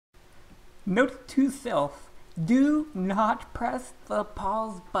Note to self, do not press the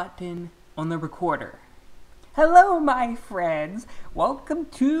pause button on the recorder. Hello, my friends. Welcome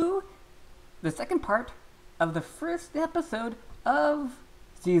to the second part of the first episode of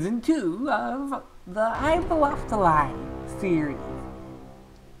Season 2 of the IBALOFTLLAI series.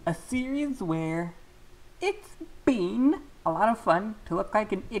 A series where it's been a lot of fun to look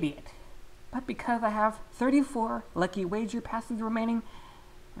like an idiot. But because I have 34 lucky wager passes remaining,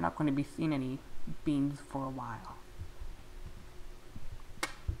 we're not going to be seeing any beans for a while.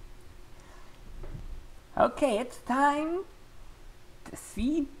 Okay, it's time to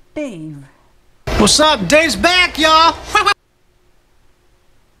see Dave. What's up? Dave's back, y'all!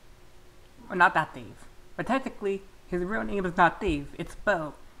 Well, not that Dave. But technically, his real name is not Dave, it's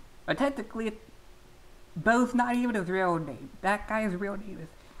Bo. But technically, Bo's not even his real name. That guy's real name is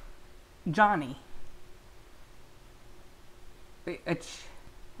Johnny. Which,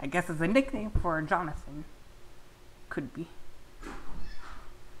 I guess, is a nickname for Jonathan. Could be.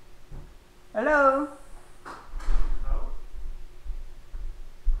 Hello?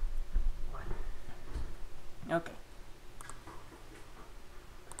 Okay.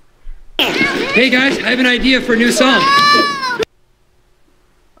 Hey guys, I have an idea for a new song.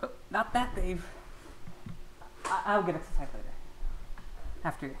 Oh, not that, Dave. I'll get exercise later.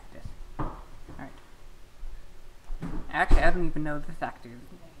 After this. Alright. Actually, I don't even know this actor's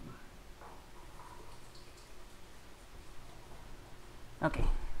name. Okay.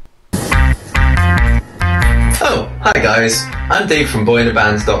 Oh, hi guys. I'm Dave from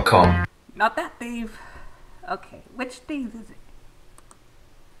boyinthebands.com. Not that Dave. Okay, which Dave is it?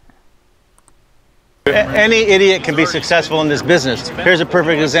 Any idiot can be successful in this business. Here's a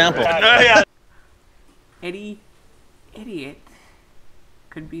perfect example. Any idiot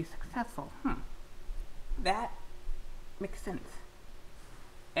could be successful. That makes sense.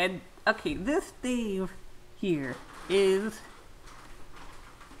 And, okay, this Dave here is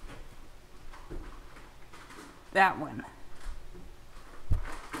that one.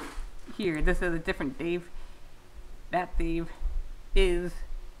 Here, this is a different Dave. That Dave is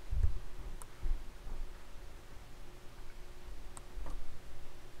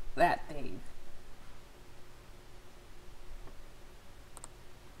that Dave.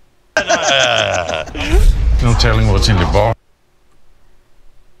 No telling what's in the bar.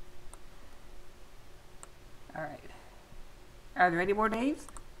 Alright. Are there any more Daves?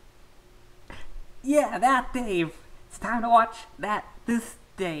 Yeah, that Dave. It's time to watch this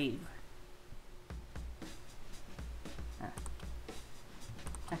Dave.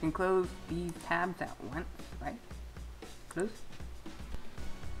 I can close these tabs at once, right? Close.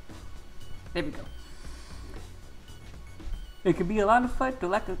 There we go. It could be a lot of fun to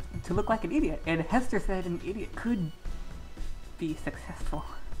look like an idiot, and Hester said an idiot could be successful.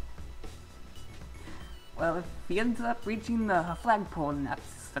 Well, if he ends up reaching the flagpole, then that's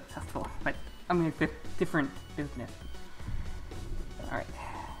successful. But I mean, it's a different business. Alright.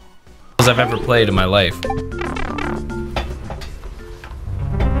 I've ever played in my life.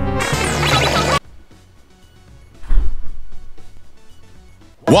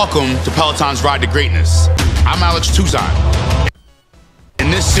 Welcome to Peloton's Ride to Greatness. I'm Alex Touzon.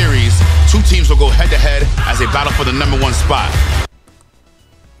 In this series, two teams will go head-to-head as they battle for the #1 spot.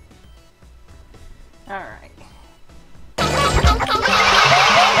 Alright.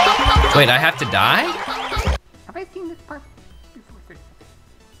 Wait, I have to die? Have I seen this part before? 30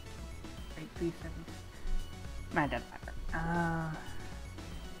 seconds. 8, 3, 7. Nah, it doesn't matter.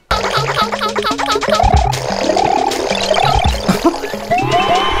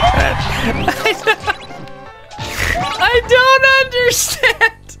 I don't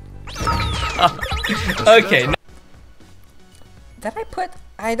understand. Okay. Did I put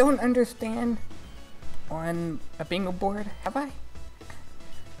I don't understand on a bingo board? Have I? I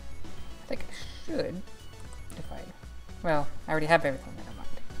think I should. If I... Well, I already have everything. Never mind.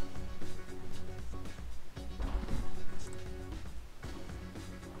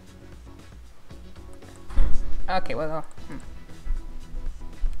 Okay, well...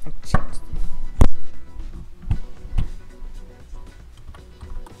 I changed.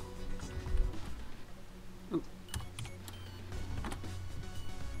 Ooh.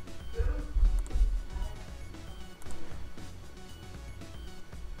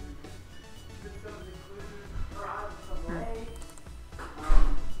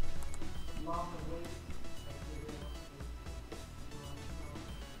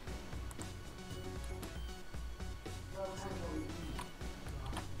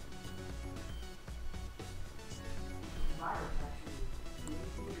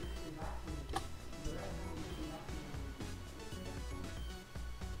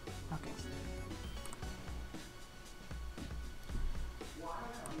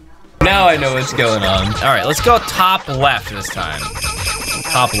 Now I know what's going on. All right, let's go top left this time.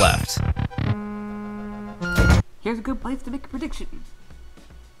 Top left. Here's a good place to make a prediction.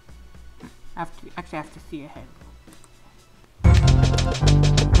 Actually, I have to see ahead.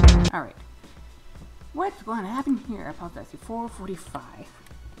 Alright. What's going to happen here? I apologize. 4:45.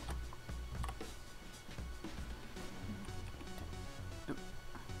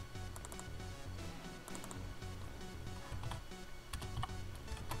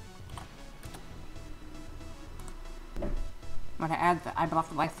 I'm going to add the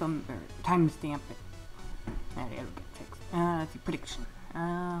IBALOFTLLAI film or timestamp it. It'll get fixed. Let's see, prediction.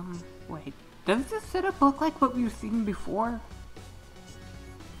 Wait. Does this setup look like what we've seen before?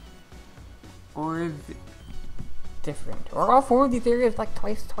 Or is it different? Or all four of these areas like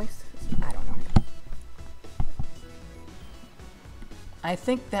twice? I don't know. I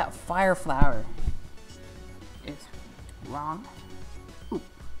think that fire flower is wrong. Ooh.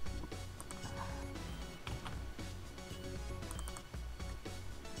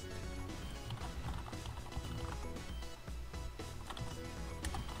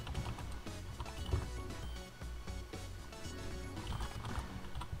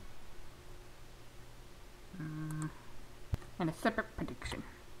 And a separate prediction.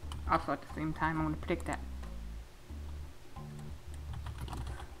 Also at the same time, I'm going to predict that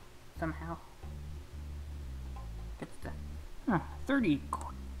somehow gets the 30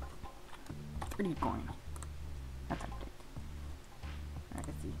 coin. 30 coin. That's how I predict. Alright,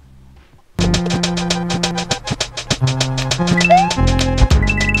 let's see.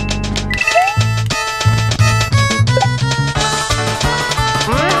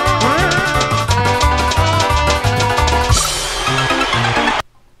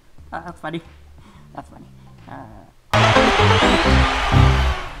 That's funny. That's funny.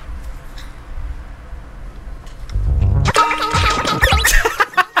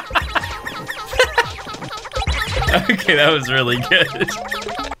 Okay, that was really good.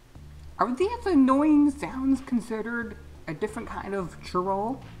 Are these annoying sounds considered a different kind of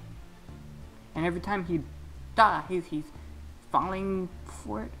troll? And every time he dies, he's falling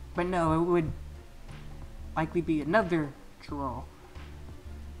for it? But no, it would likely be another troll.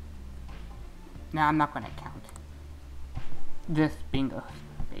 Now I'm not going to count this bingo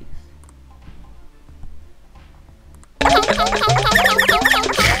space.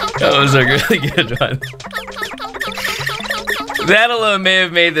 That was a really good one. That alone may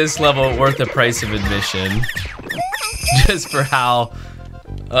have made this level worth the price of admission. Just for how...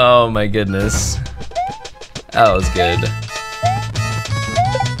 Oh my goodness. That was good.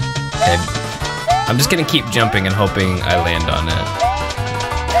 Okay. I'm just gonna keep jumping and hoping I land on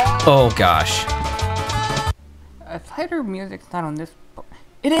it. Oh gosh. Fighter music's not on this board.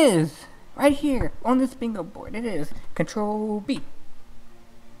 It is! Right here, on this bingo board. It is. Control B.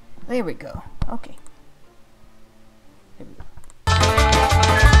 There we go. Okay. Here we go.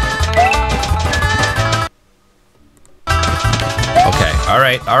 Okay,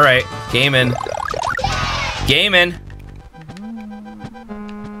 alright. Gaming. Gaming.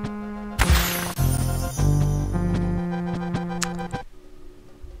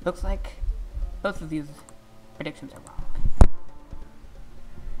 Looks like both of these predictions are wrong.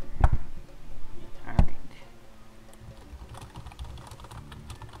 Alright.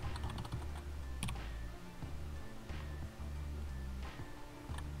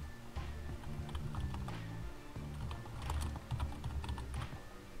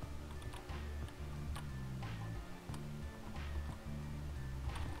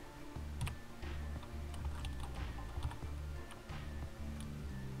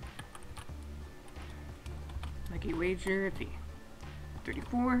 Lucky wager, let's see.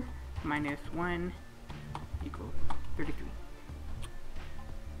 34 minus 1 equals 33.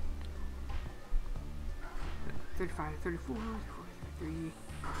 35, 34, 33,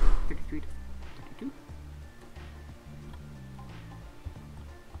 33, 32.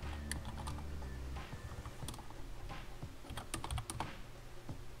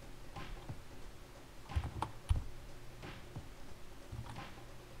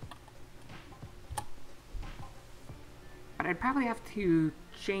 But I'd probably have to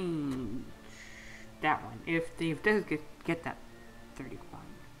change that one if Dave does get that 31.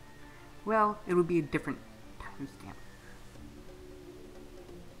 Well, it will be a different timestamp.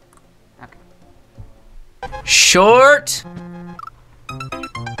 Okay. Short.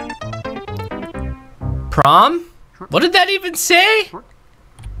 Prom? Short. What did that even say? Short.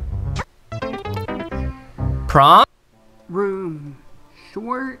 Prom? Room.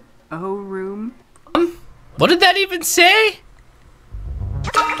 Short. Oh, room. What did that even say?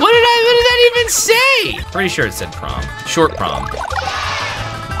 What did that even say? Pretty sure it said prom. Short prom.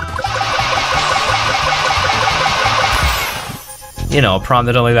 You know, a prom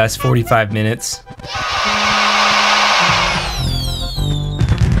that only lasts 45 minutes.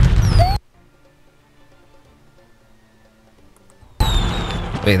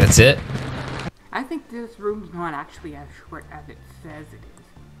 Wait, that's it? I think this room's not actually as short as it says it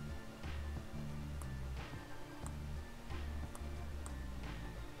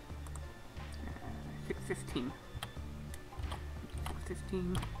is. 6:15.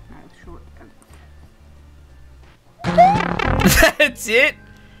 6:15. Not as short as it says. That's it?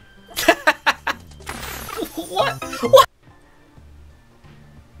 What? What?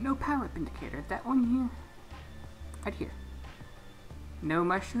 No power up indicator. Is that one here? Right here. No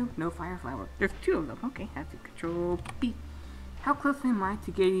mushroom, no fire flower. There's 2 of them. Okay, that's a control B. How close am I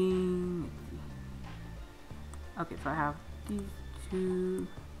to getting... Let's see. Okay, so I have these 2.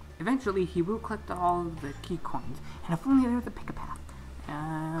 Eventually, he will collect all of the key coins. And if only there's a pick a path.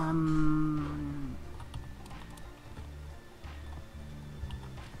 How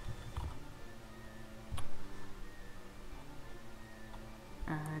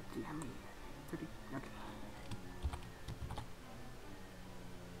many? 30. Okay.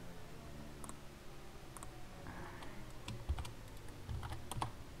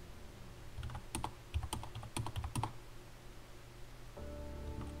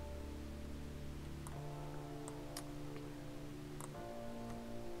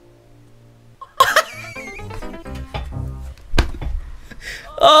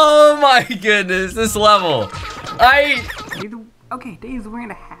 Oh my goodness, this level. Okay, Dave's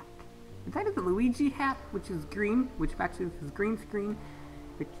wearing a hat. Is that a Luigi hat, which is green, which matches his green screen?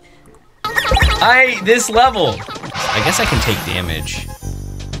 Which... This level. I guess I can take damage.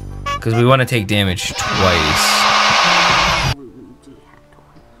 Because we want to take damage twice. Luigi hat on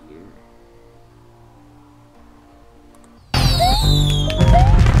here.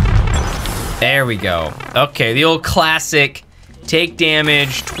 There we go. Okay, the old classic. Take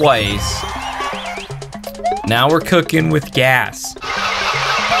damage twice. Now we're cooking with gas.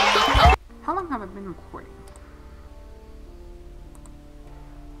 How long have I been recording?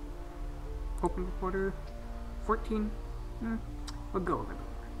 Open recorder. 14? We'll go over it.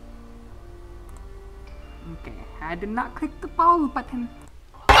 Okay, I did not click the pause button.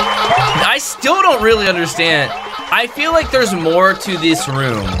 I still don't really understand. I feel like there's more to this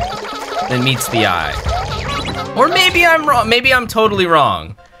room than meets the eye. Or maybe I'm wrong. Maybe I'm totally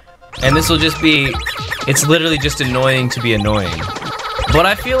wrong. And this will just be... It's literally just annoying to be annoying. But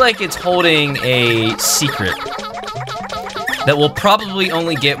I feel like it's holding a secret that we'll probably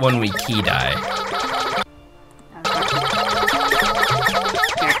only get when we key die.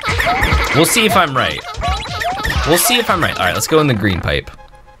 We'll see if I'm right. We'll see if I'm right. All right, let's go in the green pipe.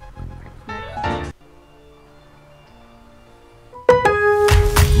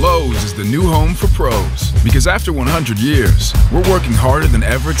 Lowe's is the new home for pros. Because after 100 years, we're working harder than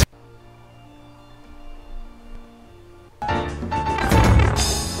ever to...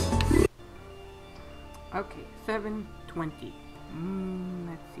 Okay, 7:20.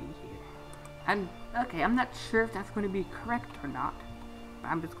 Let's see here. Okay, I'm not sure if that's going to be correct or not. But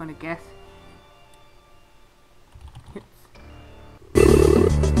I'm just going to guess.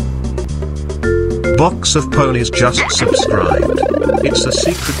 Box of Ponies just subscribed. It's a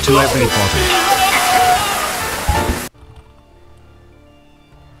secret to everybody.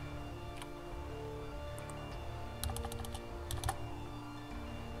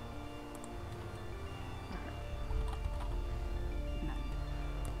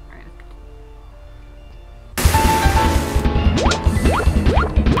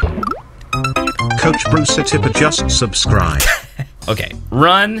 Coach Bruce Tipper just subscribed. Okay,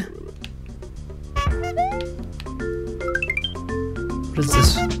 run. What is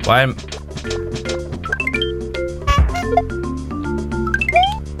this? Why am...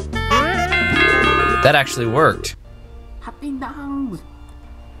 That actually worked. Happy nose.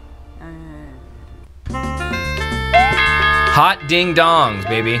 Hot ding dongs,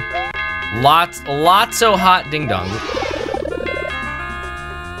 baby. Lots of hot ding dongs.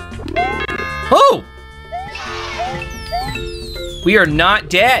 Oh! We are not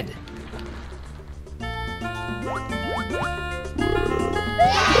dead.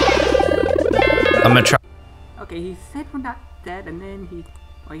 I'm gonna try. Okay, he said we're not dead, and then he...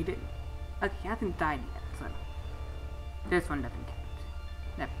 Well, he didn't. Okay, he hasn't died yet, so... This one doesn't count.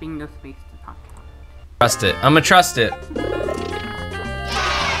 That bingo space does not count. Trust it. I'm gonna trust it.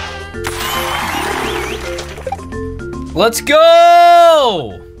 Let's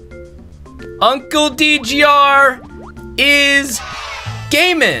go! Uncle DGR is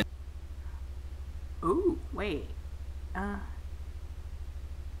gaming. Ooh, wait.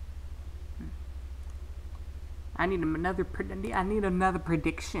 I I need another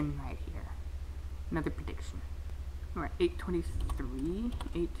prediction right here. Another prediction. We're at 8:23.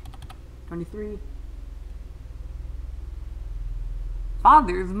 8:23.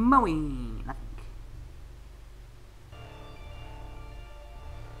 Father's mowing, I think.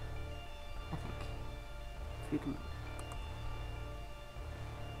 If you can.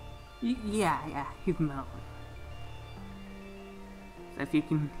 Yeah, he's mowing. So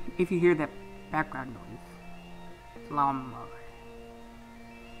if you hear that background noise, it's a lawnmower.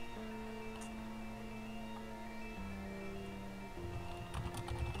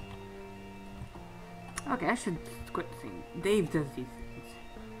 Okay, I should quit saying. Dave does these things.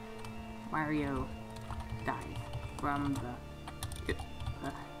 Mario dies from the.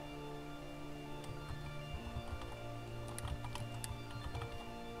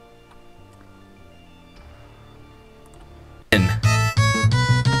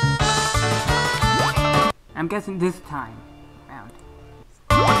 I'm guessing this time around.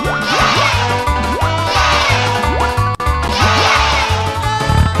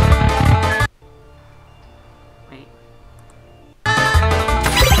 Wait.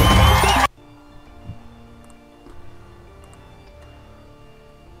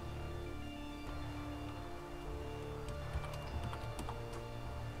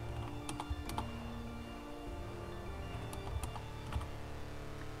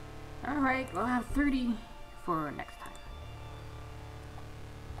 Alright, we'll have 30 for next time.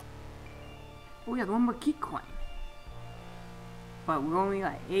 We have one more key coin. But we're only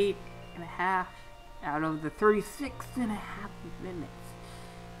like 8.5 out of the 36.5 minutes.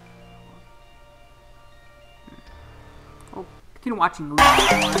 Well, continue watching a little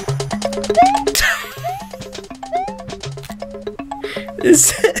bit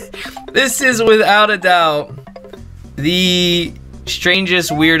more. This is without a doubt the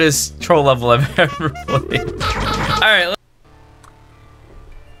strangest, weirdest troll level I've ever played. Alright.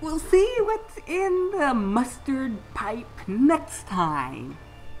 We'll see what's in the mustard pipe next time.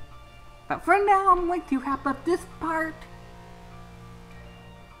 But for now, I'm going to wrap up this part.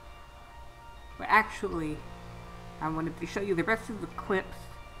 But actually, I wanted to show you the rest of the clips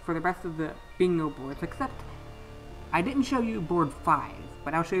for the rest of the bingo boards, except I didn't show you board 5,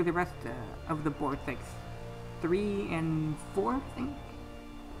 but I'll show you the rest of the boards, like 3 and 4, I think.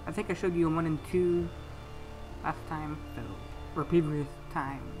 I think I showed you 1 and 2 last time, so, or previous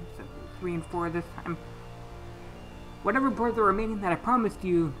time, so 3 and 4 this time. Whatever boards are remaining that I promised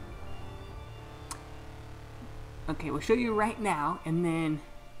you. Okay, we'll show you right now, and then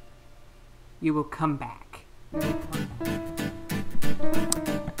you will come back.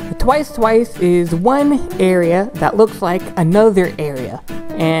 Twice is one area that looks like another area.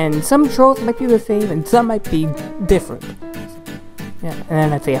 And some trolls might be the same, and some might be different. Yeah, and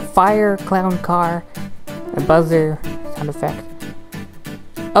then I'd say a fire, clown car, a buzzer, sound effect,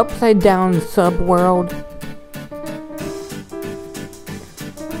 upside down subworld,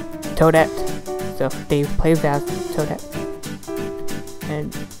 Toadette, so Dave plays as Toadette.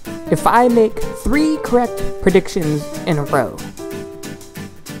 And if I make 3 correct predictions in a row,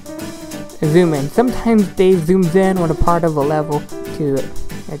 zoom in. Sometimes Dave zooms in on a part of a level to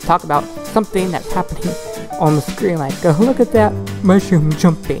talk about something that's happening on the screen, like, oh, look at that mushroom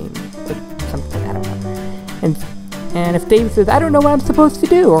jumping, or something, I don't know. And if Dave says, I don't know what I'm supposed to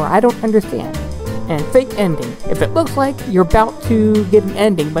do, or I don't understand, and fake ending. If it looks like you're about to get an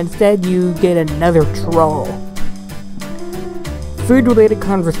ending, but instead you get another troll. Food-related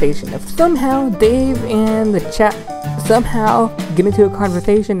conversation. If somehow Dave and the chat somehow get into a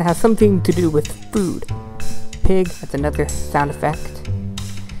conversation that has something to do with food. Pig, that's another sound effect.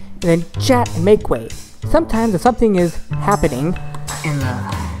 And then chat and make way. Sometimes if something is happening in the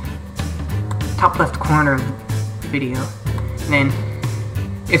top left corner of the video, then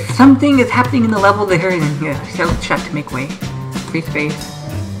if something is happening in the level there, then yeah, chat to make way. Free space.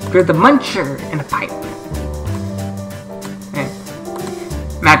 There's a muncher in a pipe. And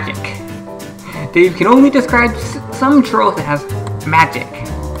magic. Dave can only describe some trolls that has magic.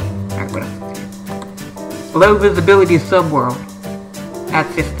 Alright, what else? Low visibility subworld.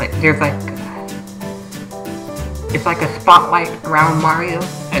 That's just like, there's like, it's like a spotlight around Mario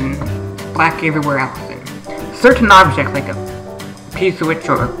and black everywhere else. And certain objects, like a P-switch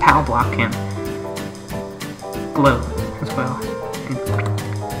or a PAL block, can glow as well. And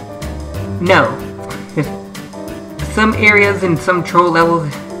no, there's some areas and some troll levels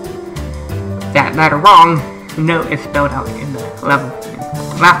that are wrong. No is spelled out in the level.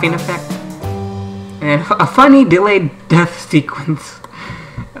 And laughing effect. And a funny delayed death sequence.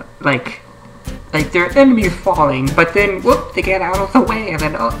 Like, like their enemies falling, but then whoop, they get out of the way, and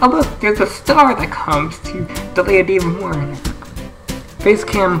then oh look, there's a star that comes to delay it even more. Face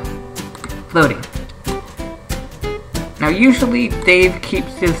cam floating. Now usually Dave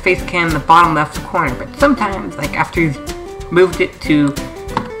keeps his face cam in the bottom left corner, but sometimes, like after he's moved it to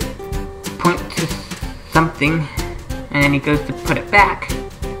point to something, and then he goes to put it back,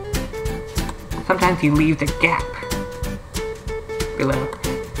 sometimes he leaves a gap below.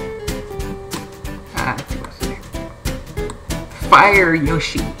 Fire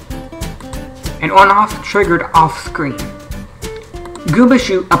Yoshi. An on-off triggered off-screen. Goomba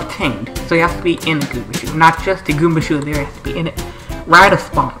Shoe obtained, so you have to be in a Goomba Shoe, not just a Goomba Shoe, there has to be in it. Ride a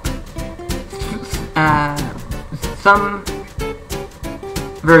Swamp. Some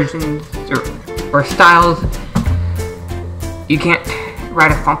versions or styles you can't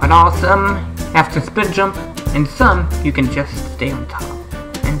ride a swamp at all. Some have to spin jump, and some you can just stay on top.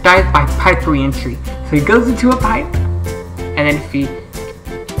 And dies by pipe re-entry. So he goes into a pipe, and then if he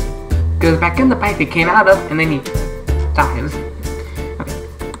goes back in the pipe he came out of, and then he dies. Okay.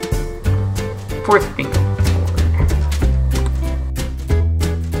 Fourth thing.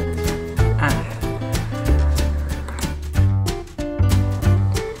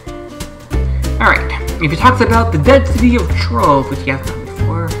 Alright, if he talks about the dead city of Trolls, which he hasn't done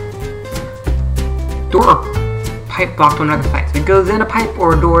before, door or pipe blocked on another side. So it goes in a pipe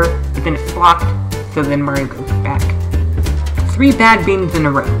or a door, but then it's blocked, so then Mario goes back. 3 bad beans in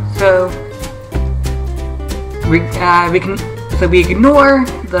a row. So we ignore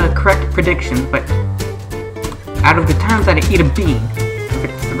the correct predictions, but out of the times that I eat a bean, if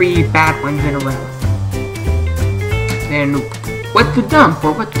it's 3 bad ones in a row, then what's the dump,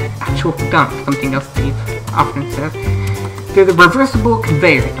 or what's the actual dump? Something else Steve often says. There's a reversible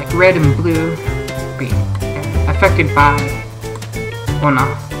conveyor, like red and blue, being affected by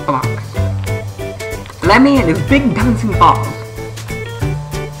one-off blocks. Lemmy and his big bouncing balls.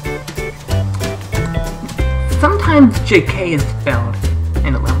 Sometimes JK is spelled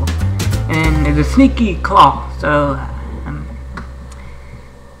in a level, and there's a sneaky claw, so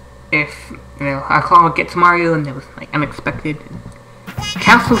if a claw gets Mario and it was like unexpected.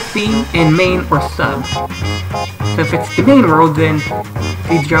 Castle theme in main or sub. So if it's the main world, then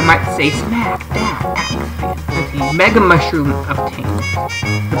CGR might say smack, dab, axe. The Mega Mushroom obtained.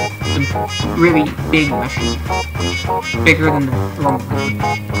 The really big mushroom. Bigger than the normal one.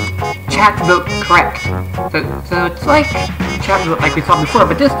 Chat vote correct. So it's like chat vote like we saw before,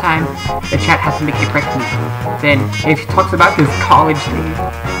 but this time the chat has to make the correct move. Then if he talks about his college days,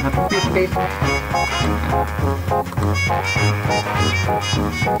 space.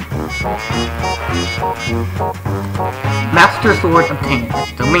 Master Sword obtained.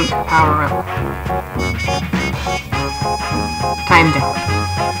 It's the Link power up. Time down.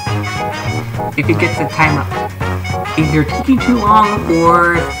 If he gets a time up, either taking too long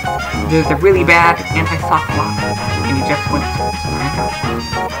or there's a really bad anti-soft block and he just went to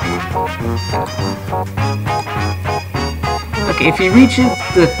okay, if he reaches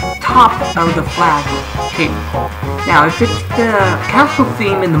the top of the flag tape pole. Now, if it's the castle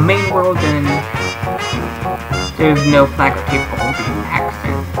theme in the main world, then there's no flag or tape pole. It'll be an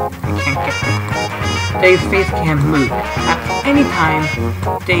accident. You can't get this. Dave's face cam move. That's anytime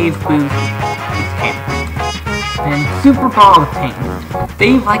Dave moves his camera. And Super Ball obtained.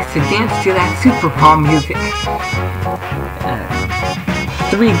 Dave likes to dance to that Super Ball music.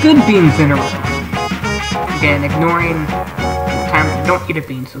 3 good beans in a row. Again, ignoring times you don't eat a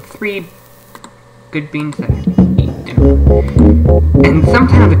bean, so 3 good beans that eat dinner. And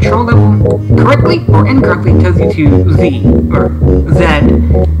sometimes the troll level, correctly or incorrectly, tells you to Z, or Z,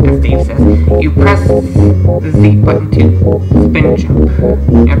 as Dave says. You press the Z button to spin jump.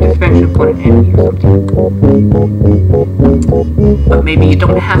 You have to spin jump on an enemy or something. But maybe you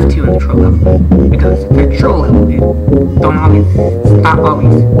don't have to in the troll level, because the troll level, it's not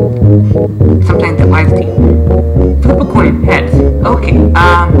always. Sometimes it lies to you. Flip a coin, heads. Okay,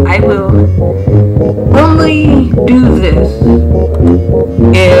 I will only do this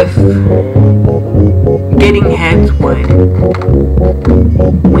if getting heads would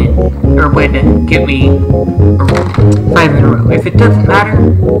win, or would get me 5 in a row. If it doesn't matter,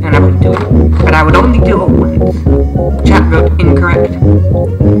 then I wouldn't do it. But I would only do it once. Chat vote incorrect.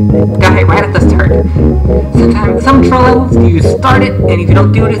 Die right at the start. Sometimes, some troll levels, you start it, and if you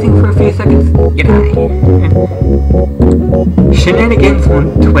don't do anything for a few seconds, you die. Shenanigans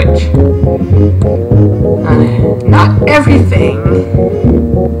on Twitch. Not everything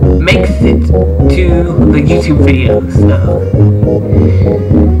makes it to the YouTube videos, so...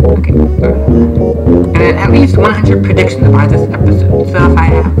 Okay. And at least 100 predictions by this episode, so if I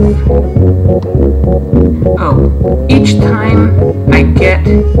have... Oh, each time I get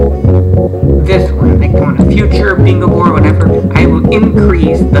this one, like on a future bingo board or whatever, I will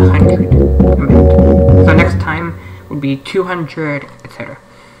increase the 100 amount. So next time would be 200, etc.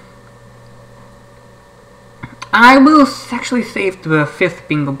 I will actually save the 5th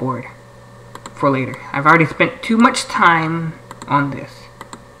bingo board for later. I've already spent too much time on this.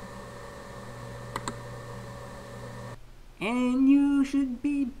 And you should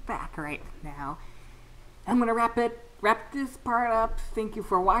be back right now. I'm gonna wrap this part up. Thank you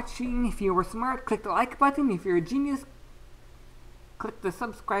for watching. If you were smart, click the like button. If you're a genius, click the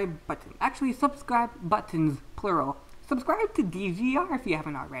subscribe button. Actually, subscribe buttons, plural. Subscribe to DGR if you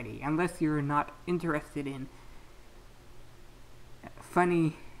haven't already, unless you're not interested in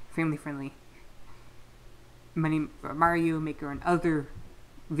funny, family-friendly Mario Maker and other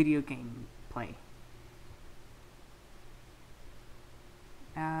video game play.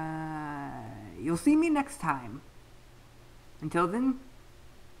 You'll see me next time. Until then,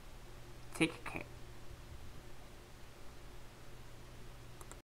 take care.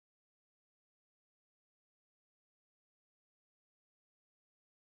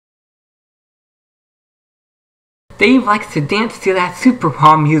 Dave likes to dance to that Super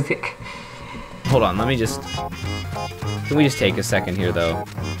Bowl music. Hold on, let me just... Can we just take a second here, though?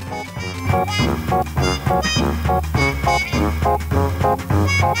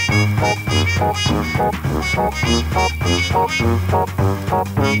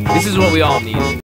 This is what we all needed.